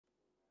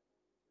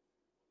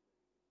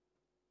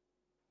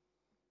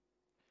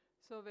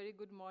So very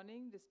good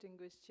morning,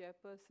 distinguished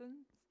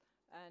chairpersons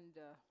and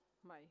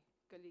my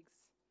colleagues.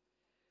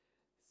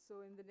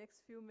 So in the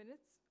next few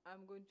minutes,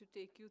 I'm going to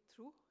take you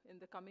through, in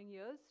the coming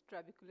years,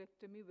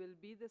 trabeculectomy will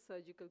be the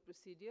surgical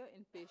procedure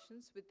in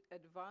patients with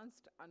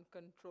advanced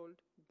uncontrolled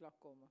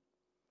glaucoma.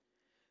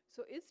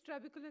 So is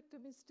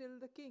trabeculectomy still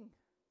the king?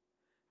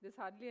 There's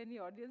hardly any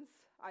audience.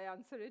 I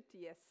answer it,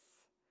 yes.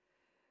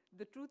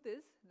 The truth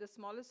is, the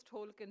smallest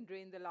hole can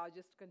drain the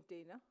largest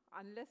container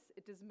unless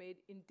it is made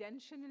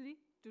intentionally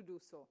to do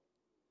so.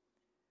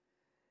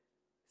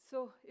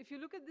 So if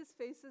you look at these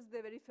faces,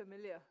 they're very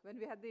familiar. When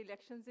we had the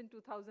elections in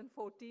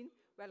 2014,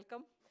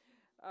 welcome,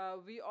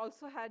 we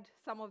also had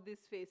some of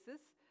these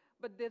faces,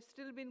 but they've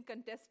still been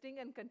contesting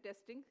and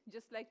contesting,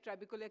 just like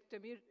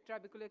trabeculectomy.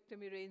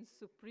 Trabeculectomy reigns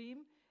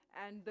supreme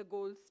and the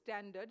gold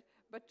standard.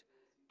 But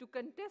to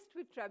contest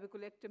with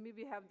trabeculectomy,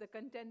 we have the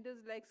contenders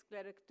like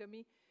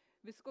sclerectomy,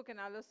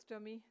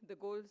 viscocanalostomy, the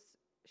gold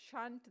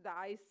shunt, the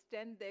eye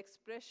stent, the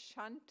express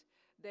shunt,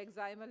 the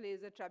excimer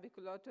laser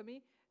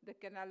trabeculotomy, the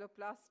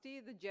canaloplasty,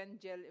 the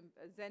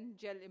Zen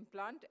gel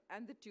implant,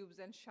 and the tubes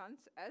and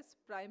shunts as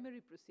primary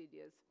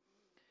procedures.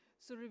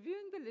 So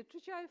reviewing the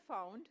literature, I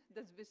found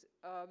that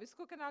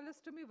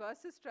viscocanalostomy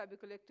versus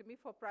trabeculectomy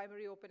for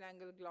primary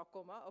open-angle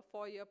glaucoma, a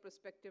 4-year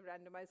prospective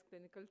randomized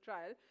clinical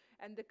trial,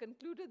 and they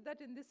concluded that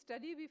in this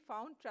study, we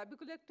found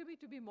trabeculectomy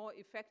to be more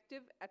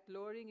effective at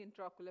lowering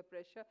intraocular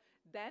pressure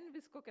than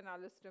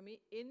viscocanalostomy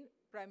in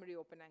primary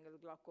open-angle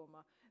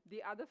glaucoma.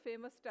 The other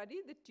famous study,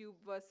 the tube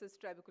versus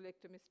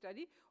trabeculectomy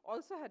study,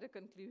 also had a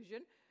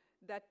conclusion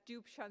that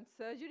tube shunt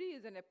surgery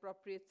is an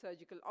appropriate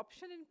surgical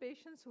option in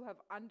patients who have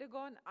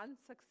undergone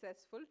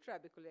unsuccessful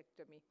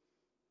trabeculectomy.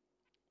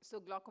 So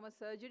glaucoma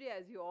surgery,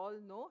 as you all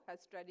know,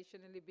 has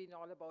traditionally been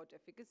all about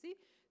efficacy.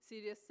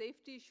 Serious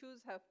safety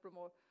issues have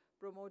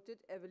promoted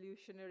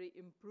evolutionary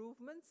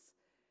improvements.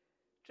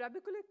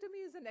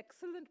 Trabeculectomy is an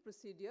excellent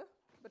procedure,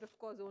 but of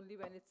course only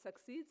when it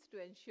succeeds.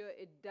 To ensure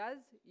it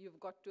does,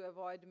 you've got to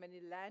avoid many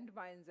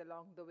landmines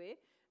along the way,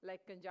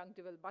 like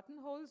conjunctival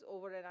buttonholes,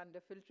 over and under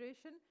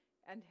filtration,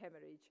 and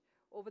hemorrhage.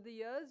 Over the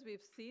years,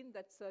 we've seen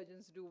that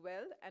surgeons do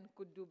well and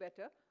could do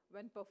better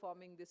when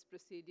performing this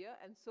procedure,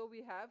 and so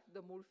we have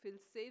the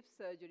Moorfield Safe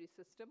Surgery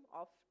System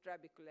of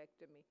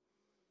trabeculectomy.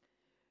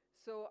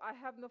 So I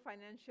have no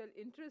financial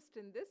interest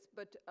in this,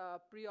 but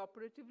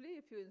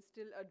preoperatively, if you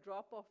instill a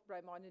drop of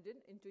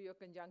brimonidine into your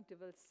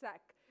conjunctival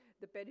sac,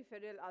 the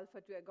peripheral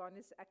alpha-2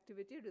 agonist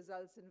activity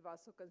results in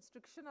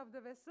vasoconstriction of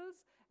the vessels,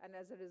 and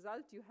as a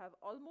result, you have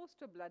almost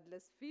a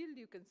bloodless field.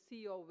 You can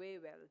see your way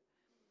well.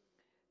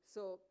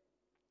 So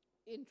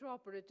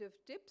intraoperative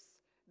tips,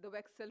 the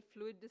Wexel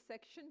fluid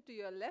dissection to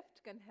your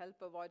left can help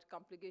avoid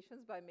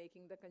complications by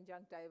making the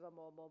conjunctiva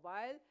more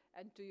mobile,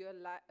 and to your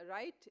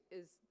right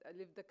is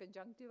lift the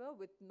conjunctiva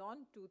with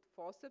non-tooth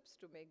forceps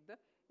to make the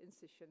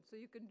incision. So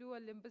you can do a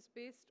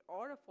limbus-based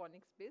or a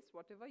phonics-based,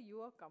 whatever you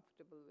are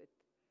comfortable with.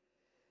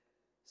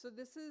 So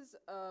this is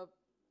a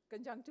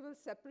conjunctival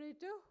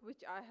separator,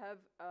 which I have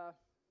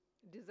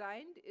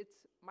designed.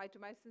 Its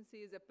mitomycin C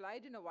is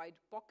applied in a wide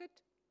pocket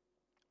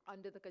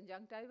under the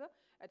conjunctiva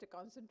at a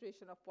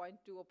concentration of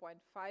 0.2 or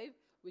 0.5,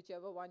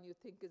 whichever one you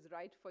think is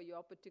right for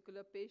your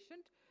particular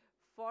patient.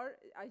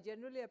 I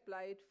generally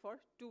apply it for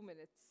 2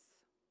 minutes.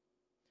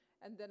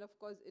 And then, of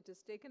course, it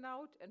is taken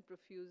out and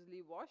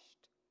profusely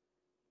washed.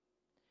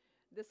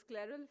 The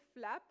scleral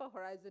flap, a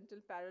horizontal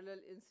parallel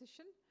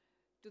incision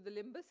to the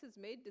limbus, is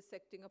made,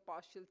 dissecting a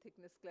partial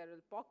thickness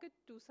scleral pocket.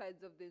 2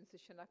 sides of the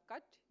incision are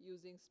cut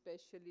using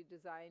specially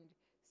designed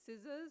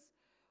scissors,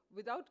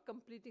 without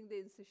completing the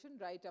incision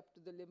right up to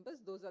the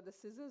limbus. Those are the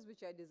scissors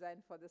which I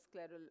designed for the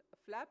scleral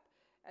flap,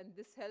 and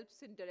this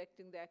helps in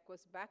directing the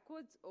aqueous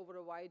backwards over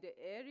a wider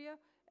area,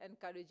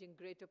 encouraging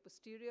greater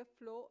posterior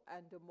flow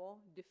and a more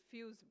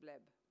diffuse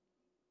bleb.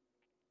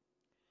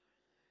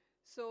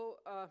 So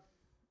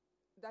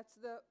that's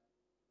the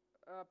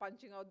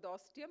punching out the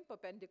ostium,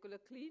 perpendicular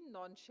clean,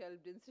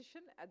 non-shelved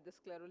incision at the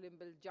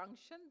sclerolimbal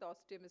junction. The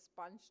ostium is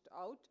punched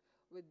out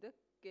with the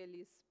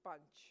Cayley's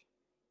punch.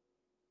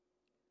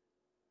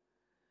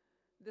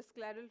 The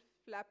scleral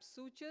flap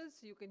sutures,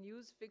 you can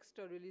use fixed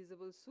or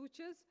releasable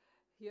sutures.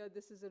 Here,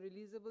 this is a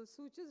releasable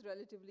suture,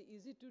 relatively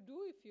easy to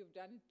do if you've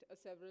done it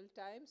several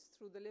times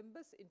through the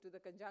limbus into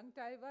the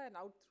conjunctiva and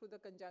out through the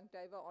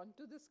conjunctiva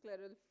onto the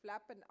scleral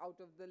flap and out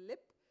of the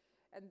lip.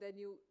 And then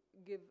you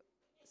give,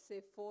 say,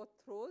 4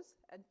 throws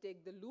and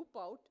take the loop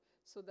out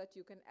so that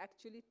you can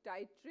actually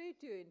titrate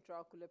your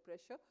intraocular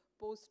pressure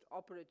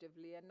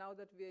post-operatively. And now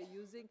that we are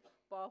using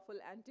powerful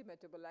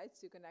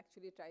antimetabolites, you can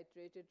actually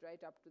titrate it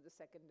right up to the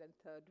 2nd and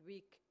 3rd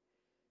week.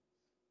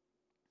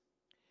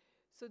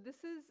 So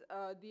this is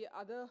the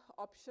other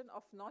option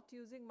of not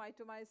using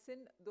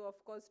mitomycin, though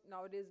of course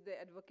nowadays they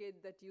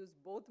advocate that use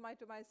both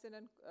mitomycin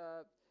and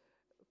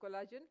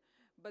collagen.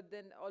 But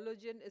then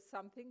Ologen is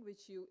something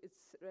which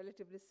it's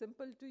relatively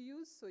simple to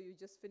use. So you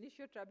just finish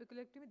your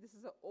trabeculectomy. This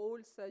is an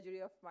old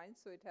surgery of mine,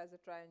 so it has a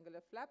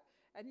triangular flap,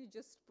 and you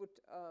just put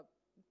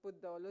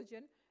the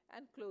Ologen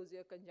and close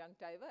your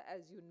conjunctiva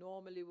as you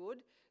normally would.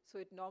 So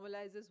it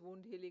normalizes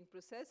wound healing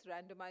process,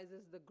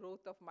 randomizes the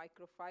growth of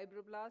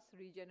microfibroblasts,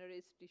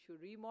 regenerates tissue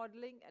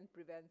remodeling, and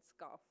prevents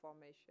scar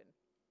formation.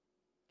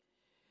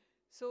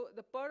 So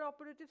the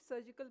peroperative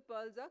surgical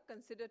pearls are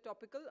considered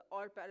topical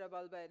or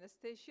parabulbar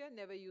anesthesia.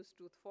 Never use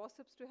tooth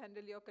forceps to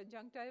handle your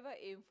conjunctiva.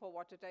 Aim for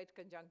watertight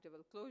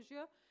conjunctival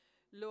closure.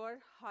 Lower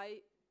high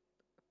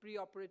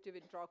preoperative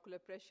intraocular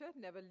pressure.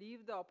 Never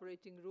leave the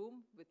operating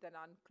room with an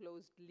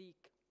unclosed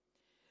leak.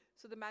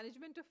 So the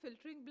management of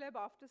filtering bleb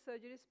after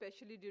surgery,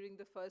 especially during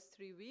the first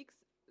 3 weeks,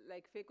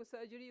 like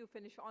phacosurgery, you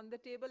finish on the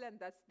table and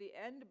that's the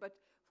end. But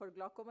for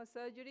glaucoma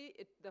surgery,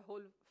 the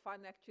whole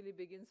fun actually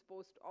begins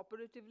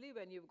post-operatively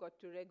when you've got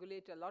to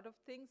regulate a lot of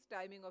things.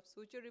 Timing of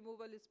suture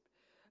removal is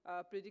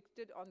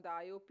predicted on the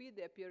IOP,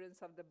 the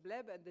appearance of the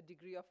bleb and the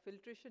degree of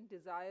filtration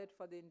desired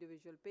for the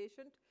individual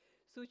patient.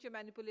 Suture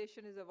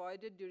manipulation is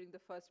avoided during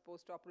the first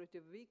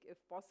post-operative week if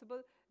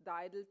possible. The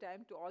idle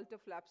time to alter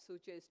flap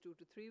suture is 2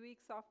 to 3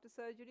 weeks after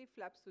surgery.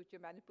 Flap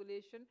suture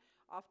manipulation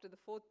after the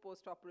 4th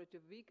post-operative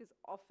week is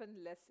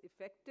often less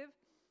effective,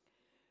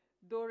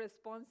 though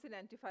response in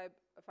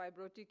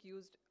antifibrotic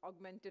used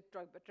augmented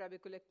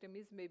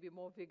trabeculectomies may be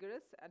more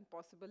vigorous and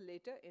possible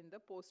later in the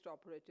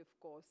post-operative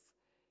course.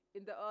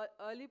 In the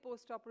early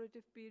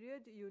post-operative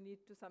period, you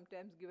need to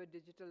sometimes give a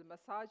digital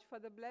massage for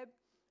the bleb.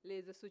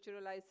 Laser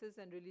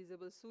suturolysis and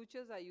releasable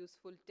sutures are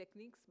useful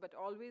techniques, but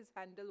always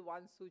handle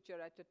one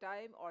suture at a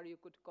time or you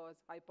could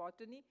cause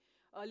hypotony.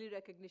 Early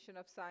recognition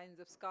of signs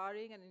of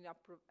scarring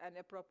and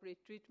appropriate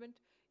treatment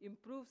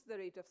improves the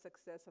rate of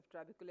success of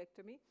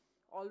trabeculectomy.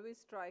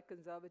 Always try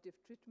conservative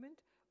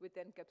treatment with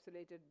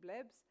encapsulated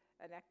blebs.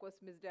 An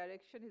aqueous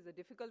misdirection is a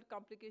difficult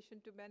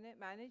complication to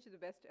manage. The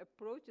best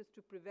approach is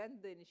to prevent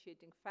the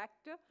initiating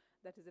factor,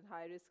 that is in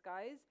high-risk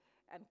eyes,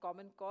 and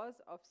common cause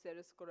of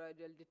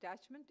serochoroidal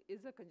detachment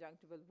is a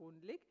conjunctival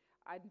wound leak.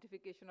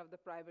 Identification of the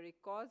primary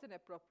cause and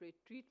appropriate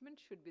treatment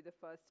should be the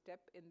first step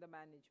in the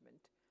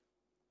management.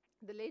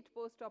 The late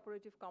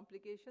post-operative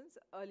complications,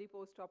 early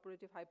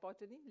post-operative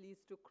hypotony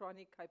leads to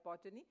chronic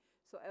hypotony.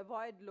 So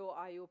avoid low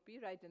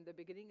IOP right in the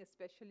beginning,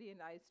 especially in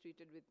eyes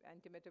treated with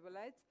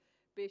antimetabolites.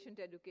 Patient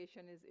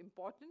education is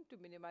important to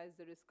minimize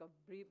the risk of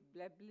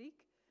bleb leak.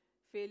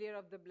 Failure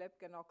of the bleb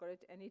can occur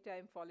at any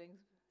time following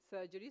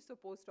surgery, so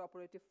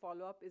post-operative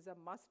follow-up is a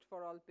must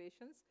for all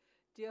patients.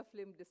 Tear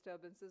film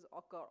disturbances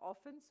occur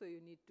often, so you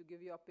need to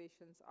give your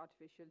patients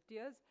artificial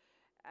tears,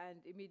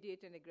 and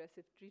immediate and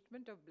aggressive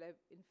treatment of bleb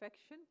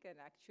infection can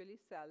actually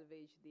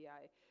salvage the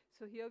eye.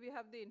 So here we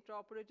have the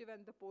intraoperative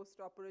and the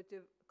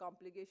post-operative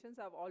complications.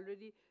 I've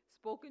already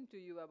spoken to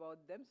you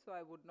about them, so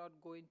I would not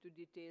go into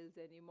details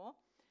anymore.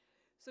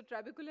 So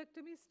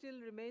trabeculectomy still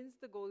remains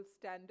the gold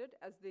standard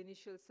as the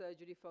initial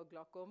surgery for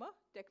glaucoma.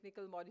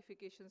 Technical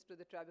modifications to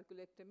the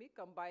trabeculectomy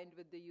combined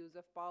with the use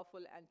of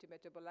powerful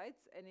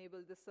antimetabolites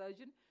enable the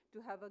surgeon to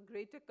have a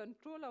greater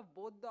control of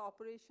both the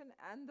operation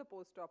and the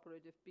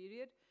post-operative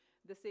period.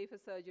 The safer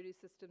surgery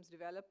systems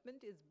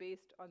development is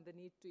based on the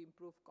need to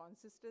improve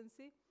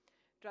consistency.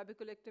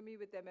 Trabeculectomy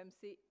with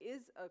MMC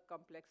is a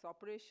complex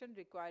operation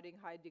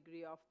requiring high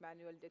degree of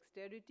manual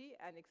dexterity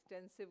and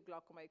extensive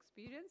glaucoma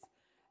experience.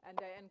 And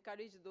I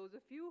encourage those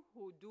of you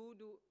who do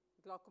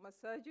glaucoma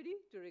surgery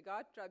to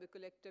regard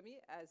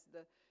trabeculectomy as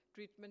the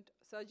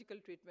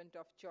surgical treatment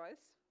of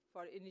choice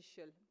for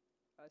initial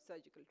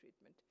surgical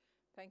treatment.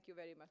 Thank you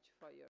very much for your